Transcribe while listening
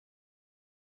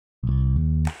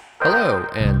Hello,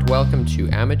 and welcome to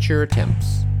Amateur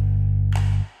Attempts.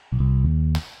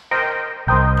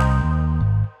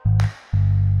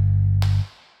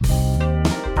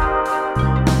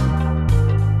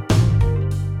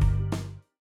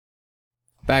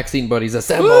 Vaccine buddies,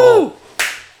 assemble! Woo!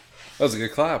 That was a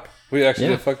good clap. We actually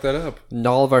Yeah. did fuck that up. And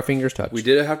all of our fingers touched. We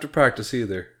didn't have to practice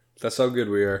either. That's how good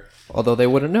we are. Although they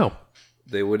wouldn't know.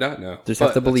 They would not know. Just have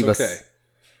But to believe that's us.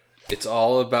 It's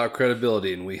all about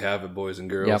credibility, and we have it, boys and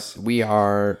girls. Yep, we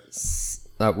are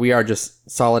just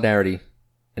solidarity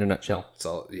in a nutshell. It's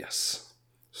all yes.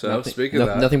 So speaking of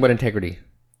that, Nothing but integrity.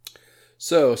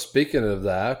 speaking of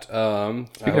that, Speaking I of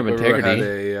hope everyone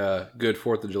integrity. had a good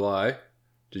 4th of July.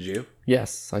 Did you?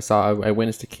 Yes, I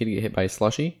witnessed a kid get hit by a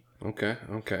slushie. Okay.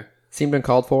 Seemed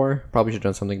uncalled for. Probably should have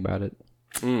done something about it.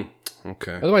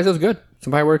 Okay. Otherwise, it was good.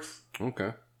 Some fireworks.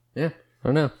 Okay. Yeah,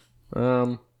 I don't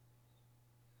know.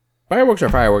 Fireworks are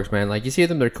fireworks, man. Like, you see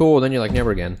them, they're cool, then you're like,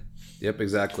 never again. Yep,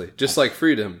 exactly. Just like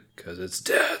freedom, because it's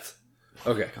death.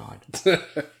 Okay. God.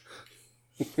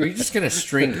 Are you just gonna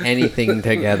string anything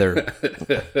together?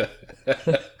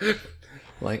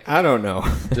 Like, I don't know.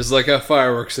 Just like how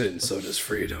fireworks end, so does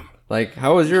freedom. Like,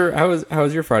 how was your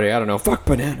Friday? I don't know. Fuck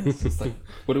bananas. It's like,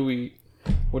 what are we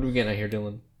getting at here,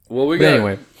 Dylan? Well, we But got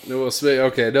anyway.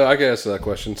 Okay, no, I can answer that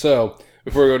question. So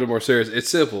before we go to more serious, it's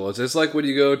simple. It's just like when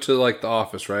you go to like the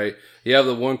office, right? You have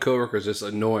the one coworker is just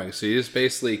annoying, so you just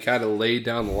basically kind of lay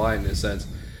down the line in a sense,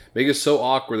 make it so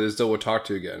awkward that they still would talk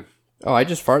to you again. Oh, I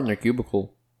just fart in their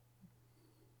cubicle.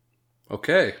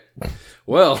 Okay,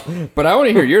 well, But I want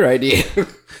to hear your idea.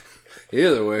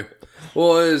 either way,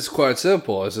 well, it's quite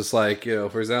simple. It's just like,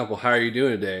 for example, how are you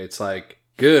doing today? It's like,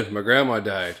 good, my grandma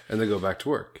died, and then go back to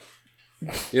work.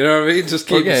 You know what I mean? Just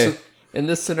keep Okay. In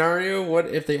this scenario, what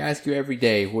if they ask you every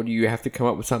day? What do you have to come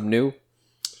up with something new?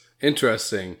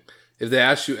 Interesting. If they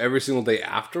ask you every single day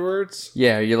afterwards,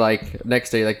 Yeah, you're like, next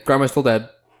day, like, grandma's still dead.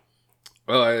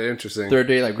 oh, interesting. Third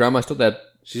day, like, grandma's still dead.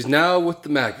 She's now with the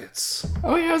maggots.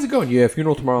 Oh yeah, how's it going? Yeah,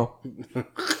 funeral tomorrow.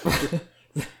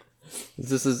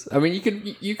 I mean,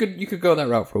 you could go that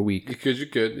route for a week. You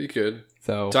could.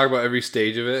 So Talk about every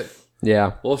stage of it.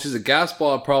 yeah, Well, if she's a gas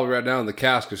ball, probably right now in the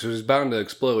casket, so she's bound to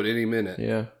explode any minute.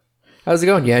 yeah. How's it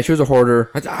going? Yeah, she was a hoarder.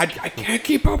 I can't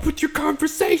keep up with your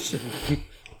conversation.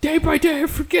 Day by day, I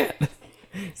forget.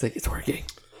 It's like, it's working.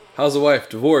 How's the wife?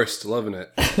 Divorced. Loving it.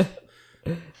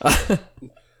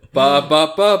 Ba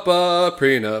ba ba ba.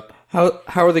 Prenup. How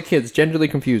are the kids? Genderly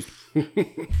confused. They're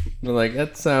like,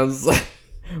 that sounds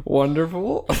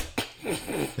wonderful.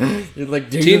 You're like,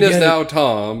 do you Tina's get it? now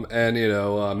Tom, and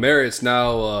Merritt's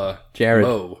now Jared.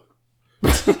 Mo.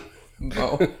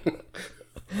 Oh.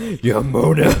 Yeah,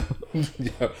 Mona.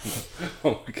 Yeah.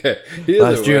 Okay. Last year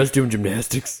I Either way. was doing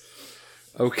gymnastics.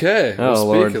 Okay. Well, Oh, speak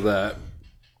Lord. of that.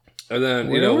 And then,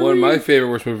 Where were one of we? my favorite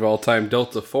worst movies of all time,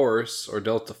 Delta Force, or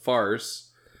Delta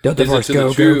Farce. Delta is Force,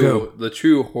 into go. the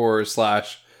true horror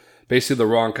 / basically the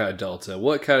wrong kind of Delta.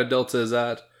 What kind of Delta is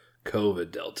that?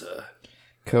 COVID Delta.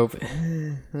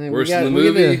 COVID. Worse than the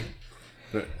movie?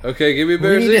 Okay, give me a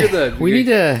better secret then. We need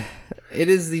to. It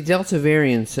is the Delta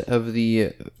variant of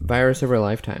the virus of our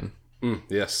lifetime.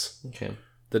 Yes. Okay.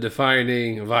 The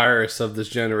defining virus of this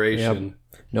generation.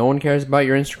 No one cares about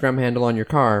your Instagram handle on your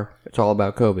car. It's all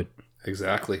about COVID.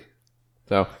 Exactly.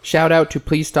 So, shout out to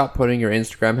please stop putting your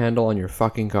Instagram handle on your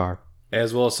fucking car.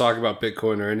 As well as talk about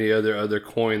Bitcoin or any other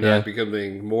coin that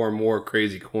becoming more and more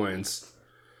crazy coins.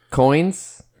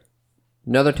 Coins.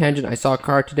 Another tangent. I saw a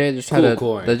car today. They just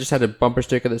had a bumper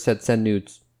sticker that said "Send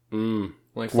nudes."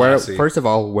 Like, where? Classy. First of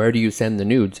all, where do you send the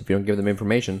nudes if you don't give them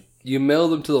information? You mail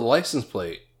them to the license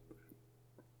plate.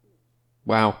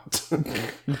 Wow.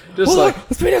 Just like,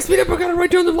 Speed up! I gotta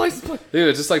write down the license plate. dude,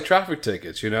 it's just like traffic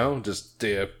tickets, Just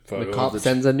The cop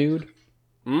sends a nude.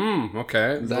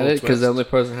 Okay. Is that it? Because the only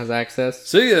person has access.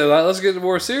 So yeah, let's get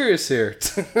more serious here.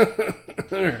 All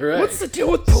right. What's the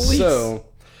deal with police? So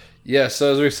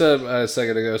as we said a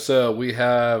second ago, so we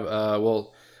have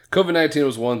COVID-19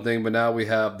 was one thing, but now we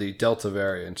have the Delta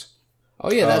variant.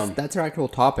 Oh yeah, that's our actual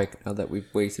topic. Now that we've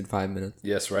wasted 5 minutes.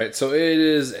 Yes, right. So it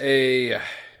is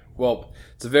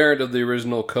it's a variant of the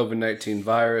original COVID-19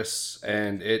 virus,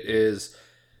 and it is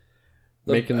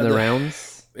Making the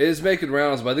rounds. It is making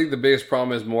rounds, but I think the biggest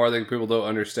problem is I think people don't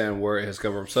understand where it has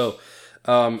come from. So,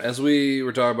 as we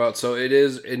were talking about, so it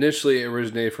is initially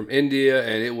originated from India,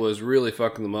 and it was really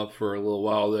fucking them up for a little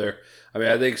while there. I mean,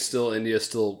 I think India's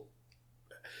still.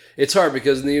 It's hard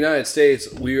because in the United States,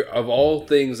 of all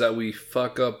things that we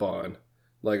fuck up on,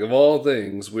 like of all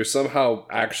things, we're somehow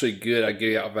actually good at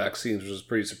getting out vaccines, which is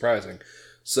pretty surprising.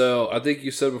 So I think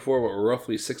you said before, we're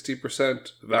roughly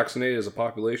 60% vaccinated as a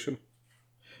population.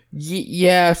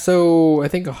 Yeah, so I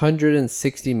think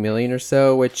 160 million or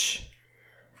so, which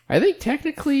I think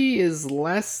technically is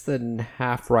less than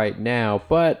half right now,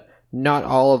 but not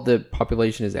all of the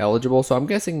population is eligible. So I'm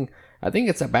guessing, I think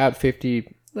it's about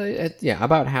 50, yeah,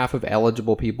 about half of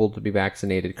eligible people to be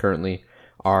vaccinated currently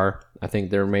are. I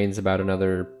think there remains about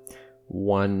another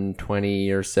 120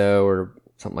 or so, or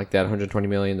something like that, 120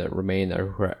 million that remain that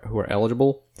who are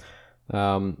eligible.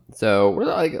 So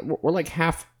we're like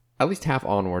half, at least half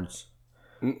onwards.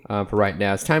 For right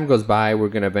now, as time goes by, we're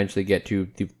going to eventually get to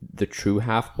the true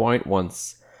half point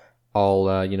once all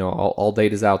all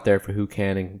data's out there for who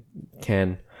can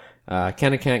and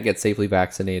can't get safely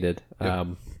vaccinated. Yep.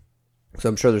 So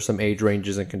I'm sure there's some age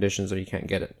ranges and conditions that you can't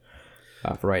get it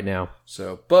for right now.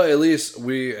 So, but at least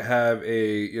we have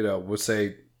let's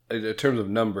say in terms of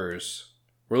numbers,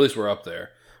 or at least we're up there.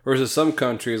 Versus some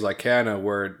countries like Canada,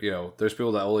 where there's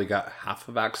people that only got half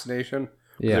a vaccination.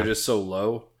 Yeah, they're just so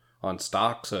low on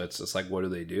stock, so it's just like, what do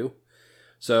they do?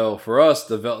 So for us,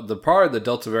 the part of the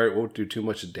Delta variant won't do too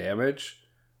much damage.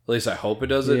 At least I hope it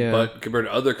doesn't. Yeah. But compared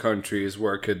to other countries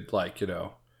where it could, we're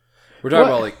talking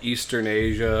about like Eastern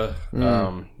Asia,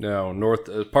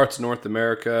 parts of North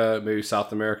America, maybe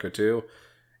South America too.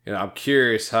 I'm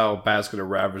curious how bad it's going to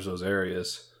ravage those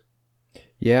areas.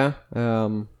 Yeah,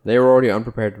 they were already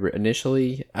unprepared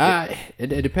initially.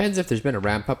 It depends if there's been a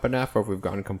ramp up enough, or if we've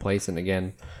gotten complacent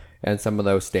again. And some of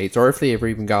those states, or if they ever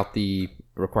even got the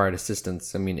required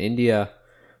assistance. I mean, India,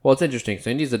 well, it's interesting.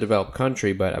 So India's a developed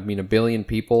country, but I mean, 1 billion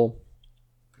people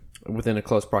within a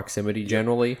close proximity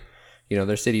generally.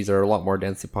 Their cities are a lot more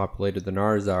densely populated than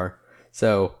ours are.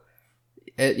 So,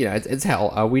 it's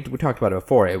hell. We talked about it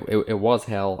before. It was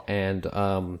hell. And,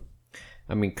 I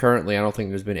mean, currently, I don't think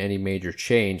there's been any major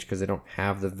change because they don't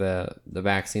have the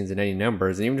vaccines in any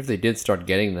numbers. And even if they did start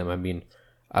getting them, I mean,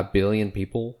 1 billion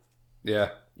people. Yeah.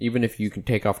 Even if you can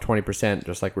take off 20%,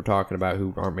 just like we're talking about,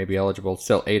 who aren't maybe eligible,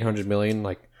 still 800 million,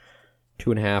 like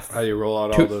 2.5. How do you roll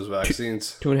out all those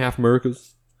vaccines? 2.5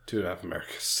 Americas. 2.5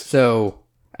 Americas. So,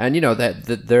 and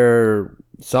that they're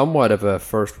somewhat of a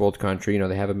first world country.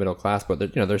 They have a middle class, but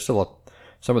they're still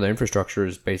some of their infrastructure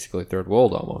is basically third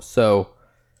world almost. So,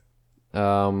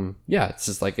 it's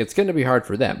just like it's going to be hard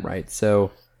for them, right? So,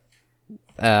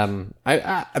 I'm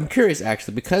curious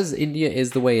actually, because India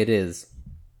is the way it is.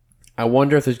 I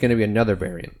wonder if there's going to be another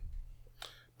variant.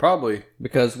 Probably.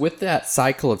 Because with that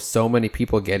cycle of so many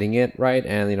people getting it, right,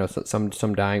 and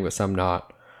some dying but some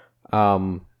not,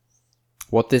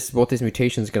 what this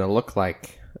mutation is going to look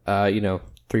like, 3-4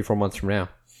 months from now,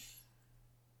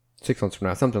 6 months from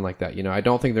now, something like that. I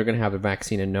don't think they're going to have a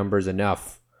vaccine in numbers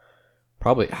enough.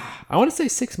 Probably, I want to say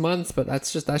 6 months, but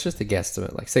that's just a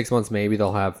guesstimate. Like 6 months, maybe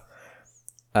they'll have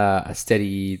a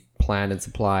steady plan and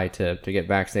supply to get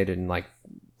vaccinated in the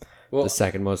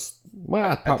second most,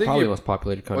 probably most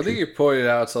populated country. I think you pointed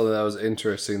out something that was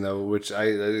interesting, though, which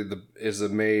I think is the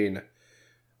main,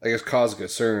 cause of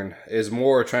concern, is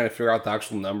more trying to figure out the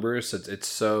actual numbers. It's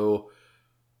so,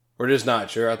 we're just not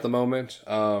sure at the moment.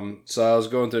 So I was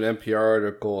going through an NPR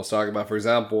article, I was talking about, for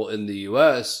example, in the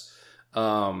U.S.,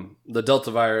 the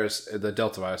Delta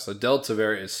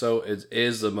variant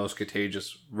is the most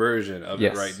contagious version of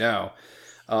it right now.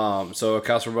 So it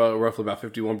accounts for roughly about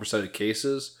 51% of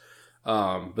cases.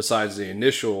 Besides the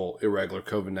initial irregular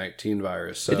COVID-19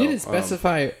 virus. So, it didn't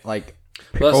specify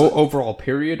overall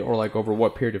period or over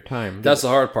what period of time. That's the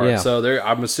hard part. Yeah. So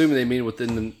I'm assuming they mean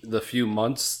within the few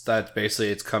months that basically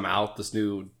it's come out, this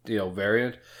new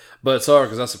variant. But it's hard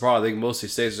because that's the problem. I think most of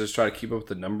these states are just trying to keep up with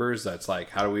the numbers. That's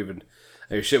how do we even...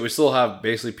 we still have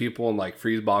basically people in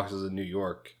freeze boxes in New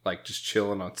York, just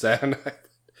chilling on Saturday night.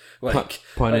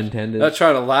 Pun intended. Not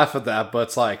trying to laugh at that, but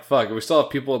it's fuck. We still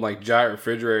have people in giant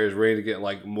refrigerators ready to get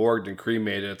morgued and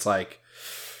cremated. It's I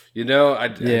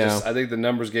think the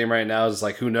numbers game right now is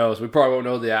who knows? We probably won't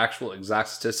know the actual exact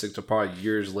statistics until probably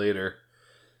years later.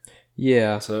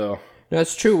 Yeah. So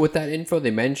that's true. With that info,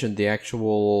 they mentioned the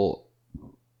actual.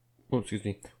 Oh, excuse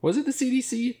me. Was it the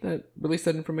CDC that released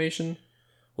that information?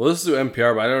 Well, this is through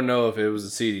NPR, but I don't know if it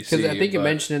was the CDC. Because I think it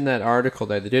mentioned in that article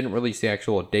that they didn't release the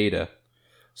actual data.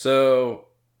 So,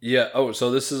 yeah. Oh, so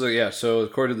this is so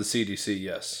according to the CDC,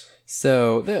 yes.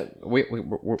 So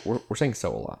we're saying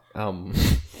so a lot.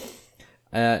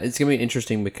 It's gonna be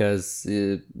interesting because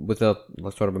with a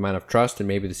sort of amount of trust and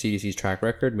maybe the CDC's track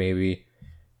record, maybe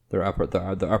they're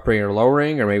upping or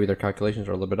lowering, or maybe their calculations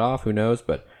are a little bit off. Who knows?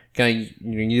 But you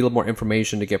need a little more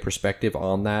information to get perspective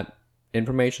on that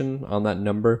information, on that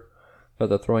number that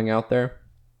they're throwing out there.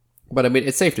 But I mean,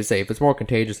 it's safe to say if it's more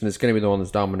contagious, then it's going to be the one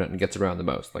that's dominant and gets around the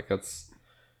most. That's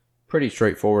pretty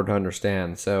straightforward to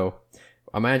understand. So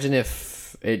imagine if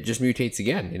if it just mutates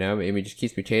again, maybe it just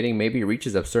keeps mutating. Maybe it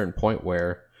reaches a certain point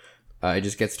where it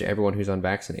just gets to everyone who's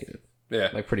unvaccinated. Yeah.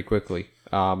 Like pretty quickly.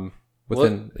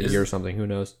 Within a year or something, who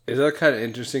knows? Is that kind of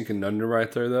interesting conundrum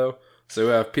right there, though? So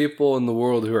we have people in the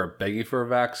world who are begging for a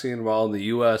vaccine, while in the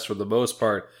U.S., for the most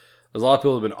part, there's a lot of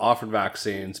people who have been offered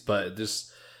vaccines, but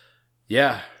just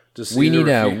we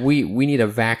need a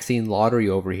vaccine lottery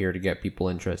over here to get people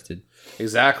interested.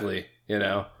 Exactly.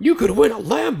 You could win a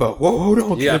Lambo. Whoa, hold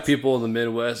on. You got people in the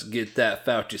Midwest, get that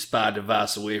Fauci spy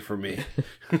device away from me.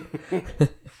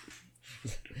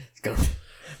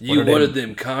 You one of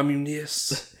them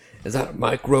communists? Is that a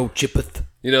microchipeth?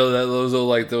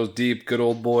 Those deep good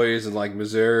old boys in like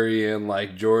Missouri and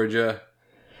like Georgia.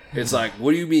 It's like,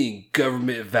 what do you mean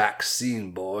government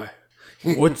vaccine, boy?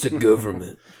 What's a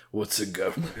government? What's a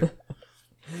government?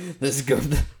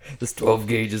 This 12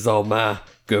 gauge is all my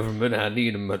government. I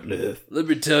need them at live. Let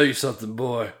me tell you something,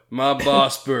 boy. My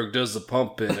Bossberg does the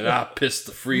pumping, and I piss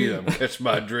the freedom. Catch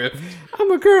my drift?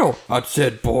 I'm a girl. I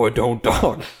said, boy, don't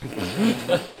dog.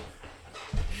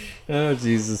 Oh,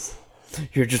 Jesus.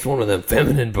 You're just one of them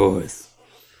feminine boys.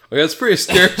 Well, that's pretty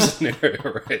scary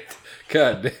scenario, right?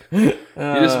 God damn. You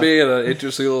just made an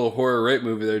interesting little horror rape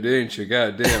movie there, didn't you?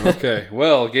 God damn. Okay.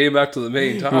 Well, getting back to the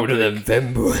main topic. One of them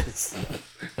fem boys.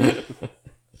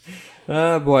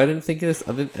 Boy, I didn't think this.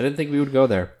 I didn't think we would go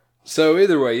there. So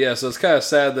either way, yeah. So it's kind of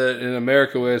sad that in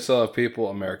America we still have people.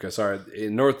 In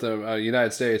the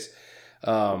United States,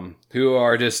 who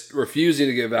are just refusing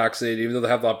to get vaccinated, even though they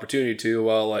have the opportunity to.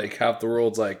 While like half the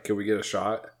world's like, "Can we get a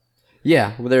shot?"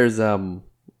 Yeah, well, there's a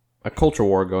culture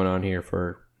war going on here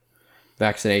for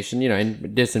vaccination.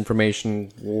 And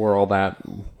disinformation war, all that.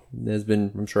 There's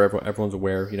been. I'm sure everyone's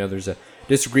aware. There's a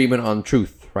disagreement on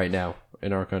truth right now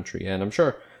in our country, and I'm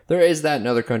sure there is that in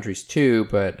other countries too.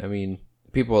 But I mean,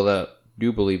 people that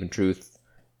do believe in truth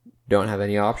don't have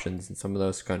any options in some of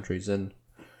those countries, and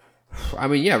I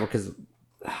mean, yeah, because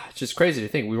it's just crazy to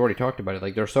think. We've already talked about it.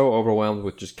 Like they're so overwhelmed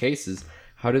with just cases.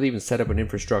 How do they even set up an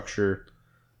infrastructure,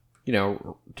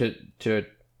 to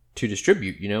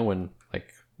distribute? When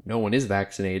like no one is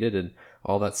vaccinated and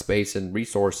all that space and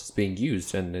resource is being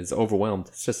used and is overwhelmed.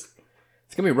 It's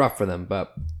gonna be rough for them.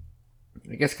 But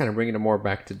I guess kind of bringing it more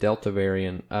back to Delta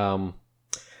variant.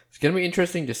 It's gonna be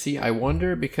interesting to see. I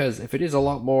wonder, because if it is a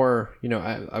lot more,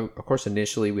 of course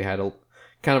initially we had a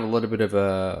little bit of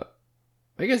a,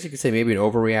 I guess you could say maybe an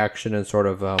overreaction, and sort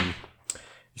of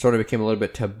became a little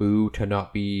bit taboo to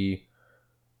not be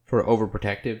sort of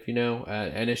overprotective.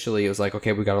 Initially it was like,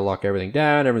 okay, we got to lock everything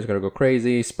down. Everyone's gonna go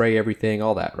crazy, spray everything,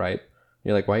 all that, right?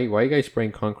 You're like, why are you guys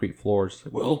spraying concrete floors?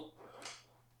 Like, well,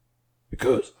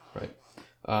 because, right?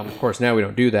 Of course, now we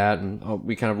don't do that, and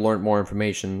we kind of learned more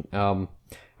information. And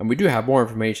we do have more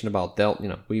information about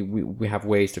Delta. We have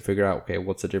ways to figure out, okay,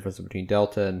 what's the difference between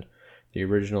Delta and the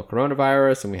original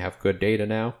coronavirus, and we have good data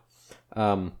now.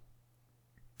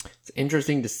 It's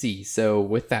interesting to see. So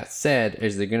with that said,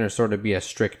 is there going to sort of be a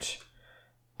strict,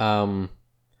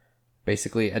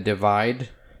 basically a divide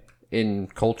in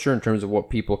culture in terms of what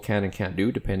people can and can't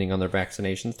do depending on their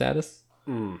vaccination status?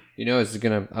 I was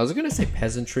gonna say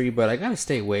peasantry, but I gotta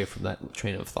stay away from that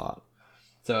train of thought.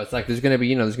 So it's like there's gonna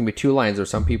be two lines where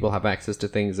some people have access to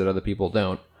things that other people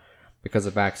don't because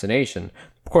of vaccination.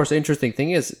 Of course, the interesting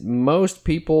thing is most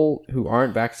people who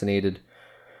aren't vaccinated,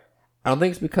 I don't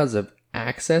think it's because of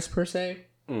access per se.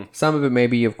 Some of it may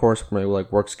be, of course,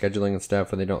 like work scheduling and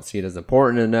stuff, and they don't see it as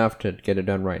important enough to get it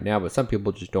done right now. But some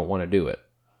people just don't want to do it.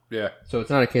 Yeah. So it's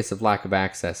not a case of lack of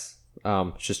access.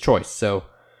 It's just choice. So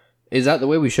is that the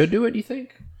way we should do it, do you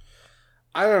think?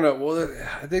 I don't know. Well,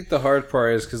 I think the hard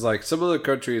part is because like some other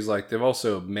countries, like they've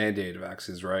also mandated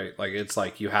vaccines, right? Like it's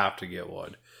like you have to get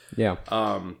one. Yeah.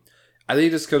 I think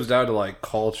it just comes down to like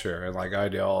culture and like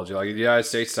ideology. Like in the United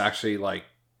States, it's actually like,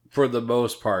 for the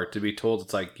most part, to be told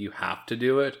it's like you have to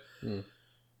do it.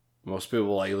 Most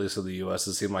people, like at least in the U.S.,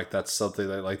 it seems like that's something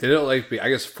that like they don't like be, I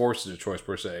guess, forced into choice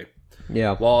per se.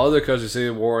 Yeah. While other countries see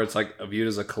war, it's like viewed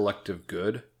as a collective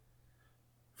good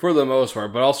for the most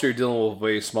part, but also you're dealing with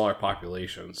way smaller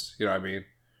populations. You know what I mean?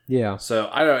 Yeah. So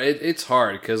I don't know. It's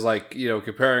hard because like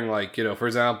comparing like for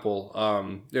example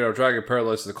trying to compare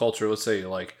this to the culture. Let's say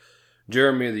like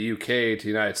Germany and the UK to the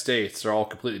United States, they're all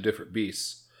completely different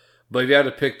beasts. But if you had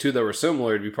to pick two that were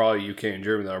similar, it'd be probably UK and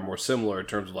Germany that are more similar in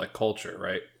terms of like culture,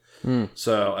 right?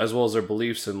 So as well as their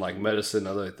beliefs in like medicine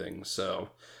and other things. So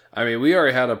I mean, we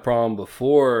already had a problem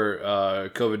before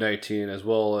COVID-19, as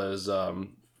well as the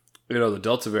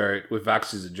Delta variant with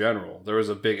vaccines in general. There was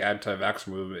a big anti-vax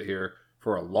movement here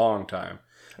for a long time.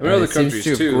 I mean, other countries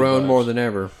seems to have grown more than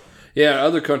ever. Yeah,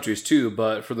 other countries too,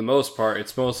 but for the most part,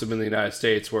 it's mostly been the United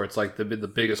States where it's like the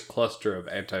biggest cluster of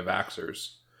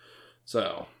anti-vaxxers.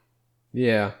 So,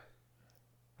 Yeah.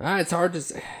 It's hard to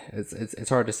say. It's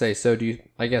hard to say. So do you?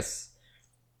 I guess.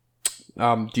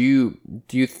 I'm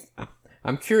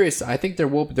curious. I think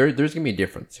there's gonna be a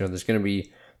difference. You know, there's gonna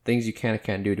be things you can and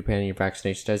can't do depending on your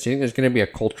vaccination status. Do you think there's gonna be a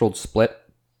cultural split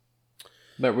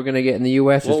that we're gonna get in the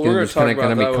U.S.? well, we're going to talk about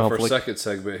gonna that be with our second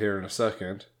segment here in a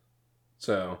second.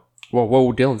 So,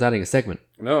 Whoa, Dylan's adding a segment.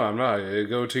 no, I'm not.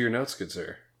 Go to your notes, good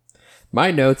sir.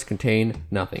 My notes contain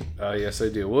nothing. Yes, I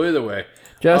do. Well, either way.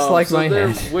 Just like my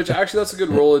head. Which actually, that's a good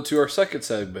roll into our second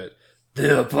segment.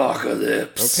 The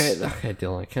apocalypse. Okay,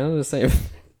 Dylan, kind of the same.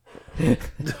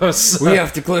 So, We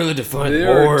have to clearly define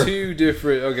there war. are two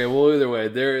different. Okay, well, either way,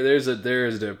 there is a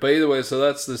difference. But either way, so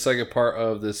that's the second part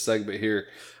of this segment here.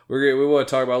 We want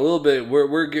to talk about a little bit.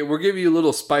 We're giving you a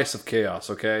little spice of chaos,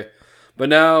 okay? But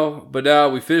now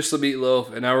we finished the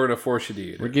meatloaf, and now we're gonna force you to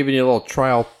eat it. We're giving you a little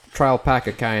trial pack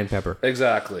of cayenne pepper.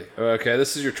 Exactly. Okay,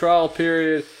 this is your trial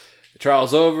period. The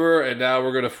trial's over, and now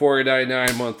we're going to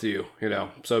 $49.99 month you. You know,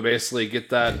 so basically get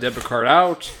that debit card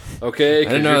out. Okay,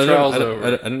 because your trial's over.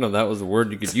 I didn't know that was a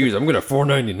word you could use. I'm gonna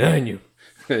 $4.99 you.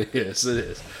 Yes, it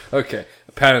is. Okay,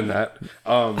 patent that.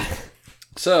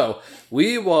 So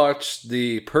we watched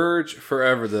The Purge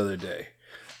Forever the other day.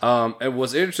 And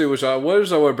what's interesting, I want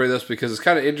to bring this because it's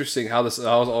kind of interesting how this has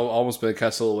almost been kind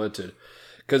of silhouetted.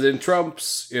 Because in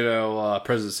Trump's,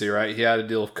 presidency, right, he had to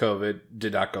deal with COVID,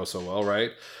 did not go so well,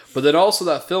 right? But then also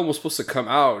that film was supposed to come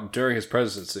out during his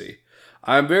presidency.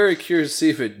 I'm very curious to see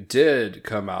if it did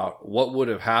come out, what would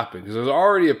have happened. Because there's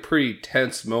already a pretty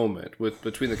tense moment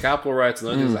between the Capitol riots and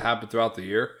other things that happened throughout the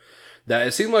year. That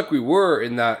it seemed like we were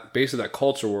in that, basically that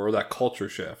culture war, or that culture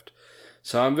shift.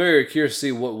 So I'm very curious to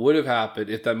see what would have happened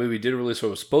if that movie did release what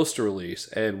it was supposed to release,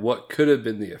 and what could have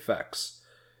been the effects.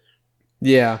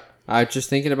 Yeah, I was just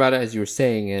thinking about it as you were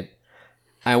saying it.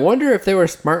 I wonder if they were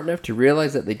smart enough to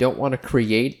realize that they don't want to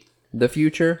create the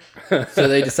future, so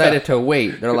they decided to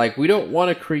wait. They're like, we don't want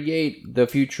to create the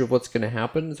future of what's going to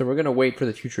happen, so we're going to wait for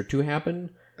the future to happen.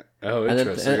 Oh, and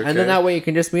interesting. then, and then that way it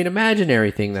can just be an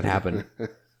imaginary thing that happened.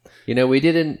 We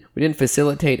didn't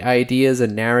facilitate ideas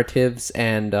and narratives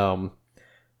and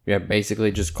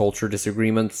basically just culture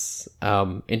disagreements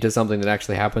into something that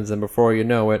actually happens, and before you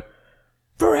know it,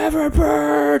 forever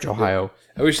purge, Ohio.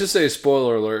 And we should say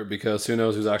spoiler alert, because who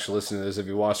knows who's actually listening to this, if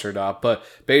you watched it or not. But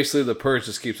basically, the purge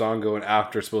just keeps on going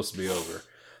after it's supposed to be over.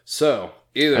 So,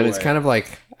 either way. And it's kind of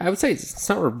like, I would say it's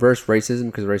not reverse racism,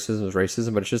 because racism is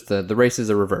racism, but it's just the races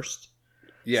are reversed.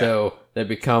 Yeah. So that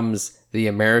becomes the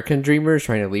American dreamers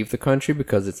trying to leave the country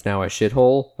because it's now a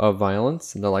shithole of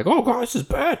violence. And they're like, oh, God, this is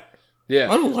bad.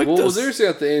 Yeah. I don't like this. Well, seriously,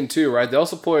 at the end, too, right? They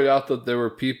also pointed out that there were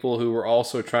people who were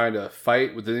also trying to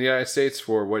fight within the United States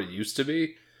for what it used to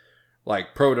be,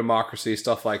 like pro-democracy,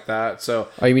 stuff like that. So,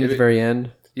 oh, you mean at the very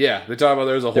end? Yeah. They talk about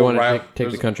there's a they whole... They want to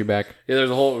take the country back. Yeah,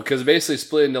 there's a whole... Because basically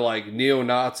split into, like,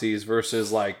 neo-Nazis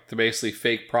versus, like, the basically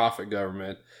fake profit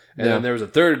government. And then there was a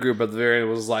third group at the very end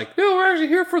was like, no, we're actually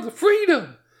here for the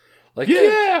freedom. Like,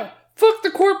 yeah, fuck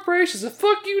the corporations and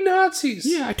fuck you Nazis.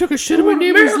 Yeah, I took a shit in my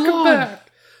neighbor's lawn.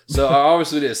 Back. So I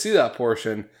obviously didn't see that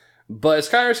portion. But it's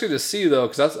kind of interesting to see, though,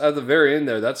 because that's at the very end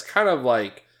there. That's kind of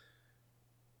like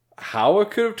how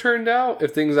it could have turned out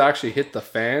if things actually hit the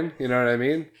fan. You know what I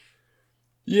mean?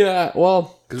 Yeah,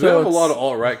 well... Because we have a lot of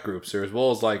alt-right groups here, as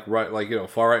well as far-right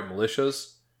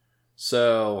militias.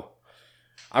 So...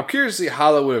 I'm curious to see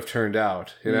how that would have turned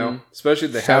out, especially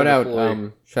the shout out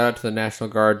to the National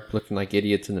Guard looking like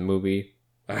idiots in the movie,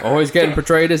 always getting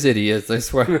portrayed as idiots. I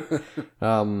swear.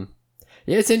 Yeah,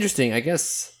 it's interesting, I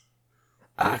guess,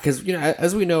 because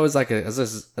as we know, as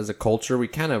a culture, we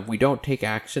don't take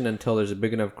action until there's a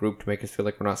big enough group to make us feel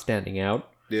like we're not standing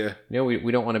out. Yeah,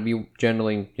 we don't want to be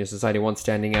generally society wants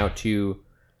standing out to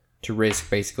risk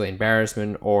basically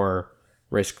embarrassment or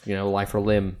risk life or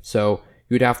limb. So.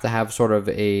 You'd have to have sort of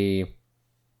I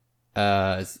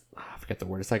forget the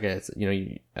word. It's like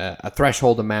a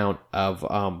threshold amount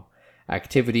of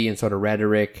activity and sort of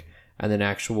rhetoric, and then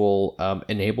actual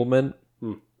enablement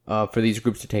for these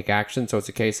groups to take action. So it's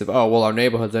a case of, our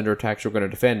neighborhood's under attack, so we're going to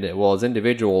defend it. Well, as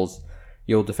individuals,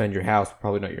 you'll defend your house,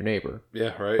 probably not your neighbor.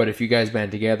 Yeah, right. But if you guys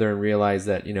band together and realize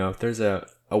that if there's a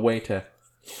way to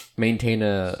maintain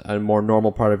a more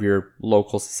normal part of your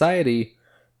local society,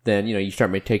 then you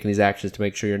start taking these actions to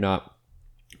make sure you're not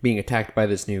being attacked by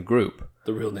this new group.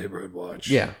 The real neighborhood watch.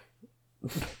 Yeah,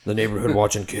 the neighborhood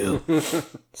watch and kill.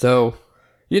 So,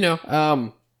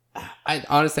 I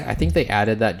honestly think they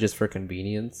added that just for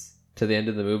convenience to the end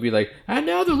of the movie. Like, and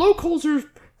now the locals are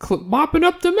mopping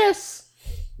up the mess.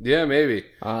 Yeah, maybe.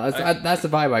 That's the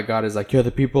vibe I got. Is like, yeah,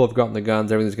 the people have gotten the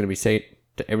guns. Everything's gonna be safe.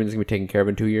 Everything's gonna be taken care of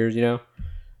in 2 years. You know,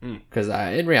 because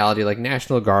in reality, like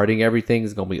National Guarding,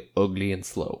 everything's gonna be ugly and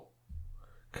slow.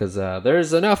 Because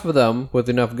there's enough of them with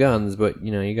enough guns, but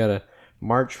you know you gotta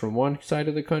march from one side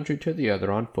of the country to the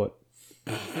other on foot.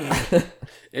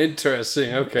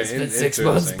 Interesting. Okay, It's been 6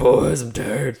 months, boys. I'm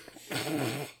tired.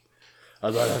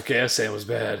 I thought Afghanistan was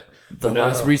bad. The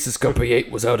last Reese's Cup I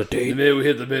ate was out of The date. minute we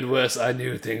hit the Midwest, I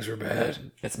knew things were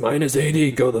bad. It's minus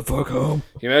 80. Go the fuck home.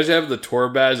 Can you imagine having the tour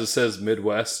badge that says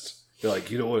Midwest? You're like,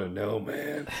 you don't want to know,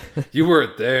 man. You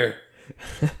weren't there.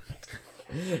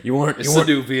 You weren't. It's the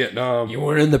new Vietnam. You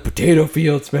weren't in the potato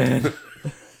fields, man.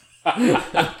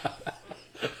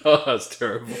 Oh, that's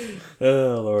terrible.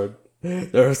 Oh Lord,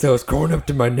 there was corn up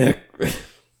to my neck.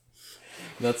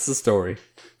 That's the story.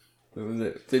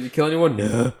 Did you kill anyone?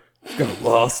 No. Got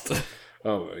lost.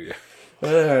 Oh my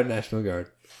god. National Guard.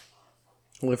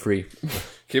 Live free.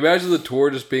 Can you imagine the tour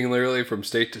just being literally from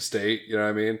state to state? You know what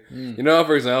I mean? You know,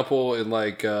 for example, in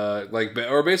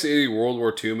or basically any World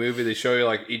War II movie, they show you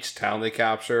like each town they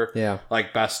capture. Yeah.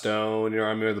 Like Bastogne, you know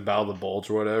what I mean, or the Battle of the Bulge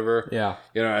or whatever. Yeah.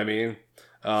 You know what I mean?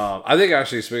 I think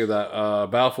actually, speaking of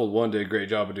that, Battlefield 1 did a great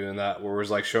job of doing that, where it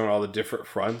was like showing all the different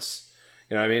fronts.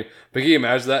 You know what I mean? But can you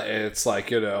imagine that? It's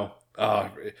like, you know,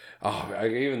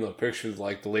 even the picture of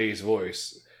like the lady's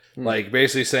voice, like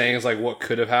basically saying it's like what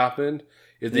could have happened.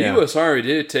 If the U.S. Army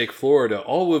did take Florida,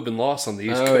 all would have been lost on the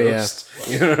East Coast.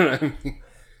 Yeah. You know what I mean?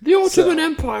 The Ottoman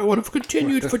Empire would have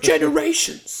continued for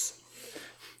generations.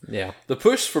 Yeah. The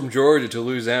push from Georgia to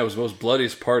Louisiana was the most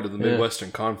bloodiest part of the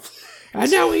Midwestern conflict.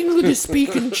 And now England is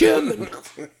speaking German.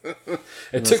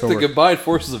 It took the combined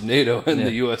forces of NATO and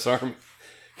the U.S. Army.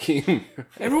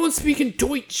 Everyone's speaking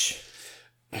Deutsch.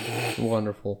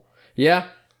 Wonderful. Yeah,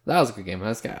 that was a good game. That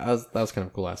was kind of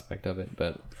a cool aspect of it.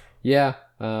 But yeah,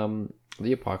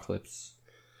 the apocalypse.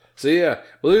 So yeah,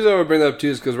 well, the reason I would bring that up too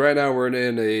is because right now we're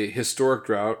in a historic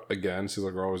drought again. Seems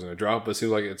like we're always in a drought, but it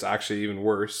seems like it's actually even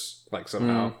worse. Like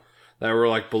somehow that we're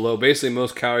like below. Basically,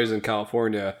 most counties in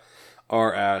California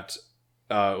are at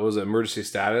what was it, emergency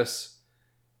status,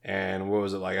 and what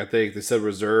was it like? I think they said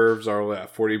reserves are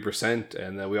at 40%,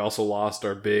 and then we also lost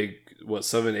our big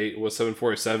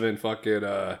 747 fucking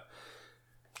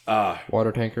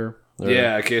Water tanker.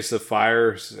 Yeah, in case of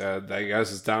fires, I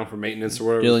guess it's down for maintenance or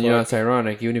whatever. Dylan, you know, it's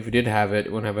ironic. Even if we did have it,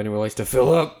 we wouldn't have anywhere else to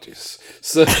fill up.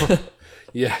 So,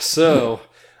 yeah, it's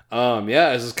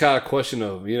just kind of a question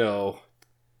of, you know,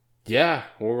 what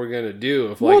we're going to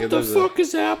do. If, like, what the fuck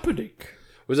is happening?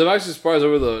 Was I'm actually surprised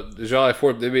over the July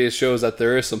 4th. Maybe it shows that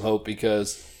there is some hope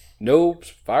because no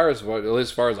fires, at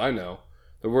least as far as I know,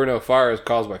 there were no fires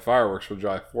caused by fireworks for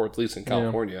July 4th, at least in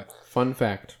California. Yeah. Fun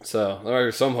fact. So,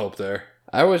 there's some hope there.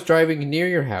 I was driving near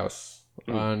your house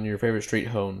on your favorite street,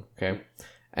 Hone, okay?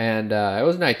 And it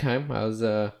was nighttime. I was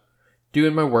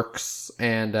doing my works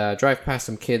and drive past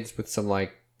some kids with some,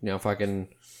 like, you know, fucking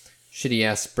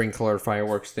shitty-ass sprinkler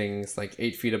fireworks things, like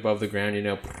 8 feet above the ground, you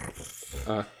know.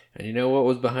 And you know what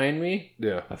was behind me?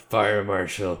 Yeah. A fire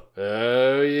marshal.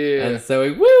 Oh, yeah. And so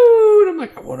we woo! And I'm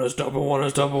like, I want to stop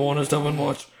and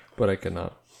watch. But I could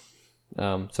not.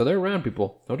 So they're around,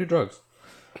 people. Don't do drugs.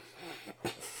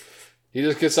 He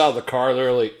just gets out of the car,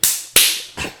 literally.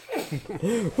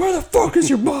 Where the fuck is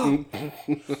your mom?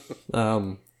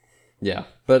 Yeah.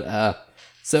 But,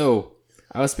 so,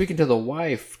 I was speaking to the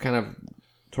wife, kind of,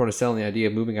 sort of selling the idea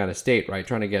of moving out of state, right?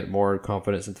 Trying to get more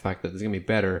confidence in the fact that it's going to be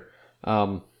better.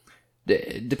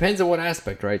 It depends on what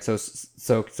aspect, right?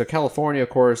 So California, of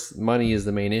course, money is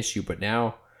the main issue, but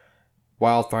now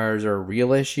wildfires are a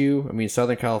real issue. I mean,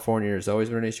 Southern California has always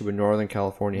been an issue, but Northern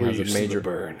California has a major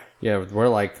burn. Yeah, we're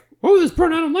like, oh, this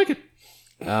burn, I don't like it.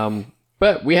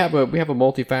 But we have a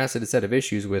multifaceted set of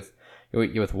issues with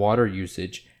water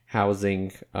usage,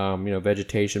 housing,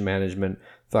 vegetation management,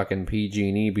 fucking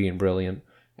PG&E being brilliant,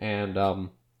 and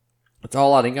it's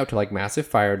all adding up to like massive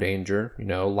fire danger, you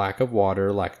know, lack of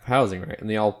water, lack of housing, right? And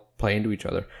they all play into each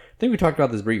other. I think we talked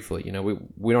about this briefly. You know,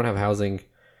 we don't have housing.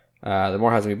 The more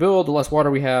housing we build, the less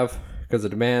water we have because of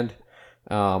demand.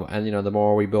 And you know, the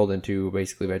more we build into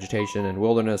basically vegetation and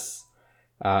wilderness,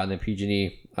 and then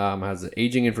PG&E has the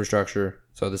aging infrastructure.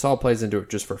 So this all plays into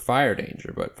it just for fire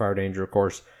danger. But fire danger, of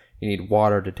course, you need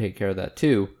water to take care of that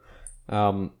too.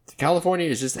 California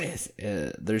is just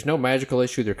there's no magical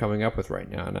issue they're coming up with right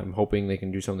now, and I'm hoping they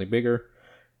can do something bigger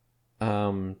to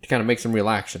kind of make some real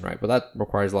action, right? But that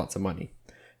requires lots of money.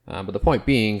 But the point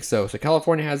being, so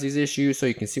California has these issues, so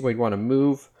you can see why you'd want to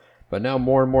move. But now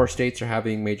more and more states are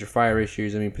having major fire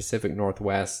issues. I mean, Pacific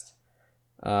Northwest,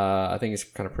 I think it's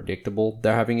kind of predictable.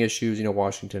 They're having issues, you know,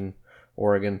 Washington,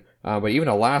 Oregon, but even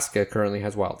Alaska currently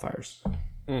has wildfires.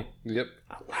 Yep.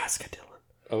 Alaska, Dylan.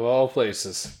 Of all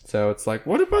places. So it's like,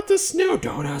 what about the snow?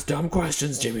 Don't ask dumb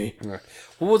questions, Jimmy. Yeah.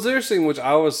 Well, what's interesting, which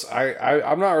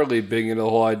I'm not really big into the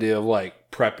whole idea of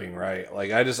like prepping, right?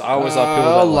 Like I always thought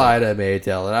people Don't that, lie to me,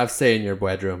 Dylan. I've stayed in your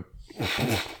bedroom.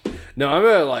 No, I'm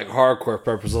at like hardcore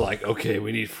preppers are like, okay,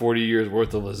 we need 40 years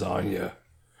worth of lasagna.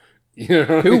 You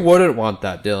know, Who wouldn't want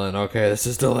that, Dylan? Okay, this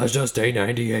is delicious. Day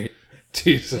 98.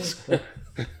 Jesus.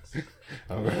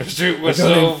 I'm gonna shoot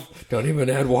myself. Don't even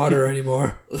add water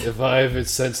anymore. If I haven't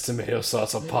sensed tomato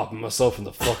sauce, I'm popping myself in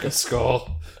the fucking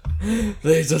skull.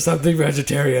 Please, do something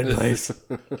vegetarian, please.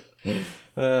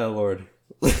 Oh, Lord.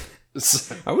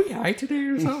 Are we high today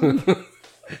or something?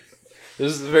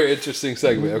 This is a very interesting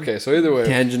segment. Okay, so either way,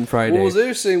 Tangent Friday. what was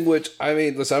interesting, which I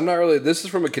mean, listen, I'm not really. This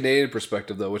is from a Canadian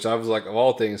perspective, though, which I was like, of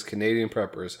all things, Canadian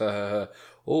preppers.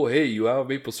 Oh, hey, you have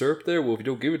maple syrup there? Well, if you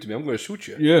don't give it to me, I'm going to shoot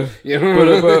you. Yeah. You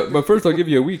know? But first, I'll give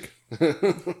you a week.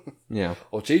 Yeah.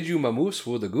 I'll change you my moose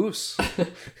for the goose.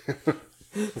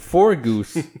 For a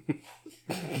goose.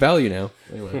 Value now.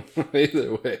 Anyway.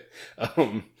 Either way.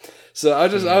 So I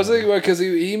was thinking about, because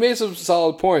he made some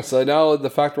solid points. Like, not only the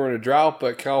fact we're in a drought,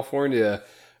 but California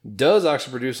does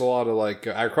actually produce a lot of like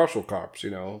agricultural crops,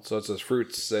 you know, such as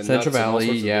fruits and Central nuts and all Valley,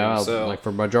 sorts of yeah. things. So, like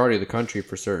for majority of the country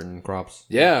for certain crops.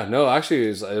 yeah, no, actually,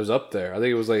 it was up there. I think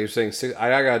it was like you're saying. I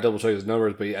gotta double check his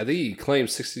numbers, but I think he claimed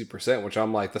 60%, which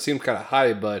I'm like, that seems kind of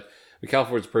high, but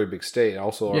California's a pretty big state.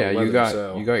 Also, Yeah,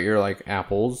 weather, you got your like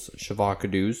apples,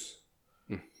 shavacadoos,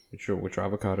 which are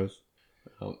avocados.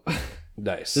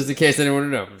 nice. Just in case anyone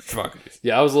would know, shavacadoos.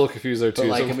 Yeah, I was a little confused there too. But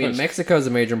like, I sometimes. mean, Mexico is a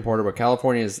major importer, but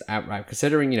California is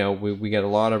considering, you know, we get a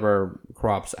lot of our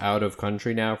crops out of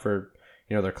country now for,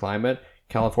 you know, their climate.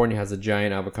 California has a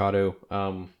giant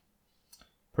avocado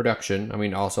production. I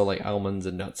mean, also like almonds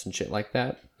and nuts and shit like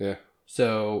that. Yeah.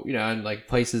 So, you know, and like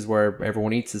places where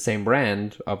everyone eats the same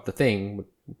brand of the thing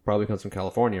probably comes from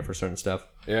California for certain stuff.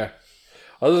 Yeah.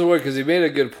 I was worried because he made a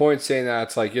good point saying that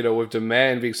it's like, you know, with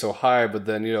demand being so high, but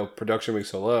then, you know, production being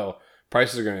so low,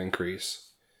 prices are going to increase.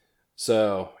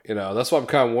 So, you know, that's why I'm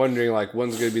kind of wondering, like,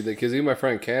 when's going to be because even my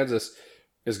friend in Kansas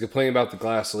is complaining about the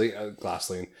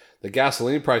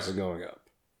gasoline prices going up.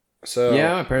 So,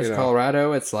 yeah, my parents you in know,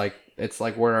 Colorado, it's like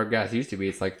where our gas used to be.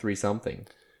 It's like 3 something.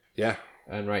 yeah.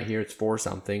 And right here it's 4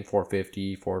 something,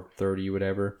 450, 430,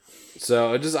 whatever.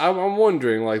 So I'm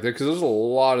wondering, like, because there's a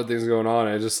lot of things going on,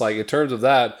 and just like in terms of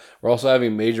that, we're also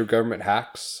having major government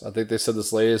hacks. I think they said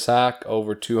this latest hack,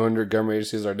 over 200 government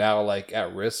agencies are now like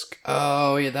at risk.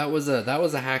 Oh yeah, that was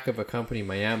a hack of a company in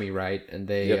Miami, right? And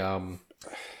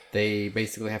they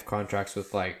basically have contracts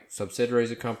with like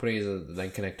subsidiaries of companies and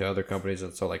then connect to other companies,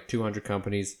 and so like 200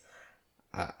 companies.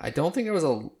 I don't think there was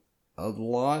a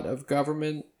lot of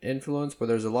government influence, but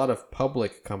there's a lot of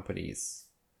public companies.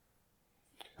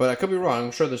 But I could be wrong.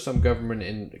 I'm sure there's some government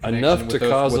in Enough to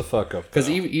cause a fuck up. Because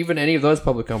even any of those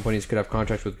public companies could have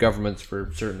contracts with governments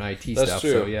for certain IT That's stuff.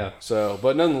 true. So yeah, So,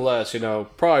 but nonetheless, you know,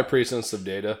 probably pretty sensitive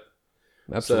data.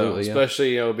 absolutely. So,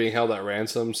 especially, you know, being held at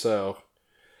ransom. So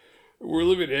we're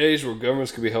living in an age where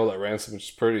governments can be held at ransom, which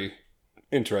is pretty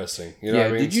interesting. You know what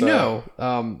I mean? Did you know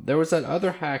there was that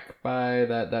other hack by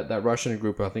that Russian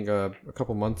group? I think a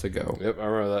couple months ago. Yep, I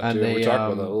remember that And too. they We talked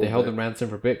about that a little they held bit. them ransom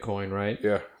for Bitcoin, right?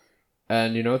 Yeah.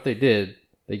 And you know what they did?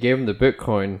 They gave them the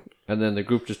Bitcoin, and then the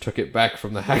group just took it back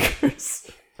from the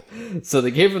hackers. So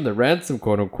they gave them the ransom,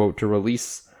 quote unquote, to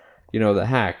release, you know, the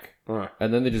hack,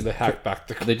 and then they just hack back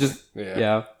the. They just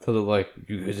Yeah. So they're like,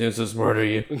 "You guys ain't so smart, are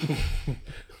you?"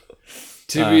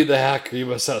 To be the hacker, you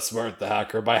must outsmart the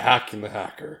hacker by hacking the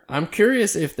hacker. I'm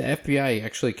curious if the FBI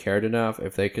actually cared enough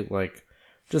if they could like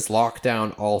just lock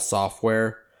down all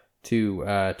software to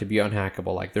be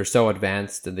unhackable. Like they're so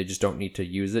advanced and they just don't need to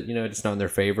use it. You know, it's not in their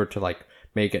favor to like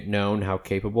make it known how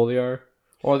capable they are,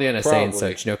 or the NSA and Probably.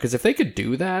 such. You know, because if they could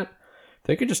do that,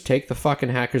 they could just take the fucking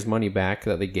hackers' money back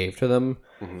that they gave to them.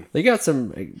 Mm-hmm. They got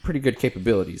some pretty good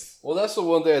capabilities. Well, that's the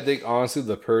one thing I think, honestly,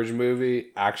 the Purge movie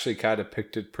actually kind of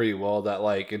depicted pretty well. That,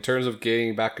 like, in terms of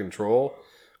getting back control,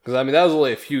 because I mean, that was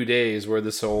only a few days where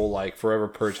this whole like forever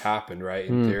purge happened, right?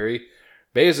 In theory,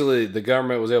 basically, the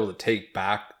government was able to take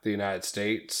back the United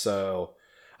States. So,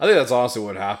 I think that's honestly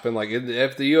what happened. Like,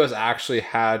 if the U.S. actually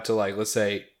had to, like, let's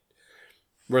say,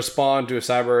 respond to a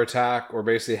cyber attack, or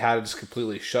basically had to just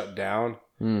completely shut down,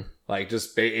 like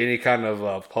just any kind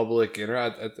of public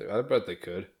internet, I bet they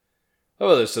could. I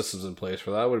bet there's systems in place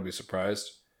for that. I wouldn't be surprised.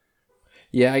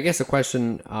 Yeah, I guess the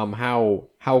question, how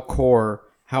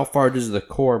far does the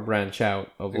core branch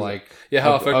out of like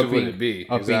how of effective being, would it be?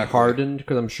 of being hardened?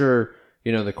 Because I'm sure,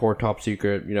 you know, the core top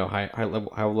secret, you know, high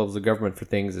levels of government for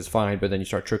things is fine, but then you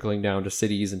start trickling down to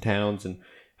cities and towns, and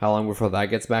how long before that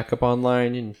gets back up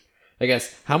online, and I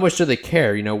guess how much do they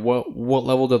care? You know, what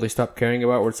level do they stop caring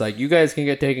about? Where it's like you guys can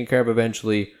get taken care of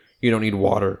eventually. You don't need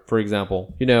water, for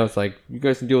example. You know, it's like you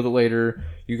guys can deal with it later.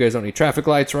 You guys don't need traffic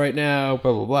lights right now.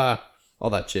 Blah blah blah, all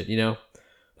that shit. You know,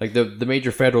 like the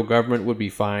major federal government would be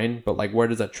fine, but like where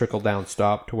does that trickle down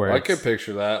stop to where I could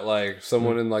picture that, like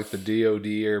someone in like the DOD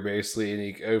or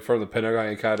basically from the Pentagon,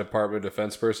 any kind of Department of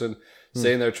Defense person,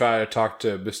 saying they're trying to talk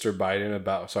to President Biden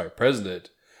about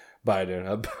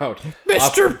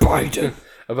Mr. Biden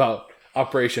about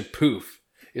Operation Poof.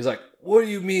 He's like, "What do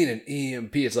you mean an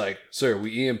EMP?" It's like, "Sir,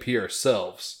 we EMP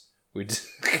ourselves. We."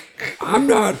 I'm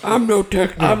no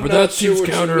techno, but that seems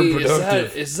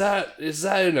counterproductive. Is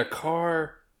that in a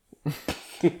car?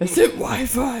 Is it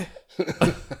Wi-Fi?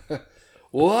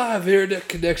 Will I have internet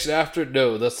connection after?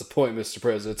 No, that's the point, Mr.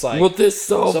 President. It's like, Will this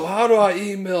solve? so how do I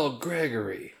email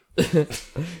Gregory?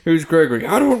 Who's Gregory?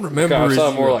 I don't remember. God, I his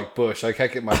sound more email. like Bush. I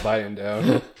can't get my Biden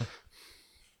down.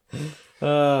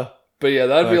 Uh, But yeah,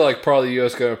 that'd be like probably the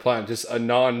U.S. government plan, just a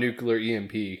non-nuclear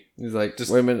EMP. he's like,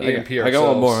 Just wait a minute, EMP I got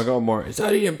one more. ourselves. I got one more. Is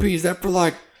that EMP? Is that for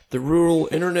like the rural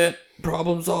internet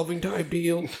problem-solving type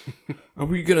deal? Are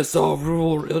we gonna solve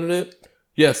rural internet?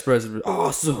 Yes, President.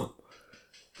 Awesome.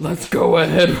 Let's go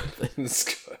ahead with it. It's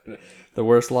good. The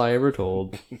worst lie ever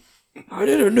told. I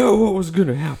didn't know what was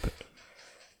gonna happen.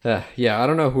 Yeah, I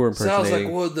don't know who we're impersonating. Sounds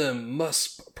like one of them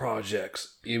Musk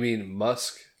projects. You mean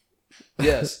Musk?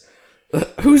 Yes.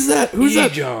 Who's that? Who's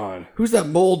that? John. Who's that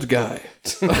mold guy?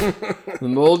 The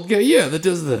mold guy? Yeah, that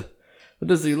does the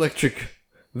electric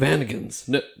vanagons.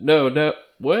 No.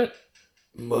 What?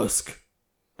 Musk.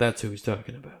 That's who he's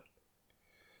talking about.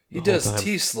 He does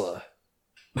Tesla.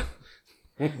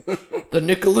 The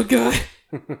Nikola guy?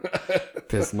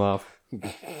 Piss him off.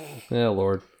 Yeah,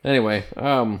 Lord. Anyway,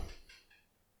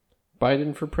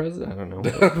 Biden for president? I don't know.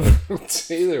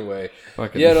 Either way.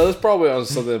 Fucking- Yeah, no, there's probably on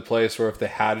something in place where if they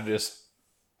had to just...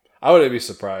 I wouldn't be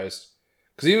surprised.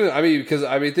 Because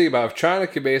think about it, if China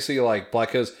could basically like black,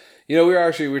 because we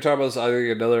were talking about this, I think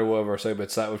another one of our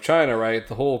segments, that with China, right,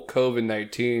 the whole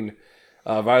COVID-19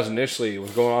 virus initially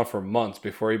was going on for months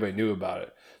before anybody knew about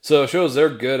it. So it shows they're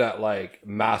good at like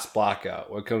mass blackout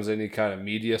when it comes to any kind of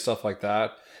media, stuff like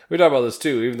that. We talk about this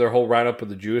too, even their whole roundup with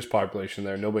the Jewish population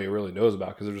there, nobody really knows about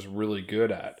because they're just really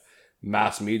good at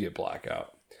mass media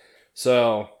blackout.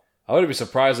 So I wouldn't be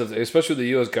surprised if, especially with the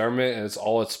U.S. government and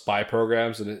all its spy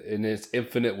programs and its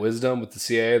infinite wisdom with the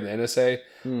CIA and the NSA,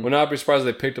 would not be surprised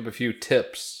if they picked up a few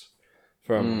tips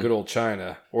from good old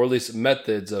China, or at least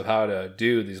methods of how to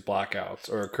do these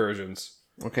blackouts or incursions.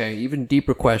 Okay, even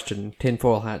deeper question.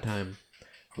 Tinfoil hat time.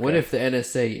 What if the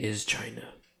NSA is China?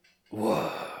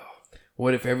 Whoa.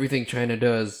 What if everything China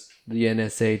does, the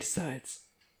NSA decides?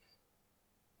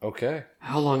 Okay.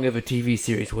 How long of a TV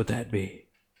series would that be?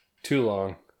 Too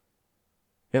long.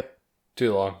 Yep.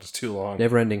 Too long. Just too long.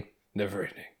 Never ending. Never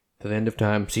ending. To the end of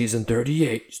time. Season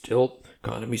 38.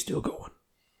 Economy still going.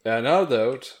 Another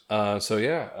note.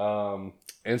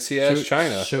 NCS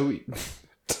China. Shall we?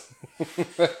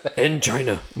 In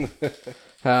China.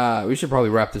 We should probably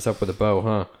wrap this up with a bow,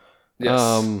 huh?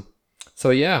 Yes.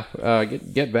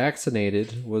 Get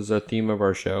vaccinated was our theme of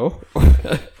our show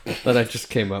that I just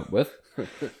came up with.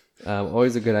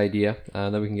 Always a good idea.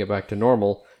 Then we can get back to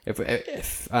normal. If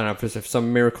I don't know, if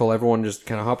some miracle everyone just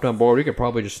kind of hopped on board, we could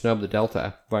probably just snub the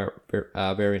Delta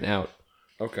variant out.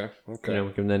 Okay. We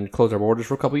can then close our borders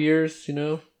for a couple years.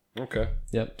 Okay.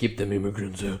 Yep. Keep them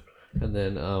immigrants out, and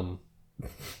then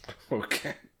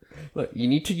Okay. Look, you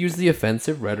need to use the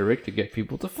offensive rhetoric to get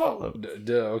people to follow.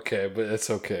 Okay, but it's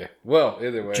okay. Well,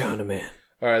 either way. John, man.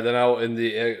 All right, then I'll end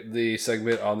the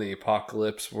segment on the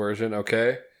apocalypse version.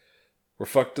 Okay, we're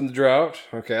fucked in the drought.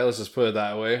 Okay, let's just put it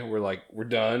that way. We're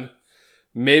done.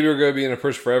 Maybe we're going to be in a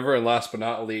push forever. And last but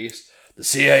not least, the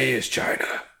CIA is China.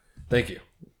 Thank you.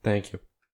 Thank you.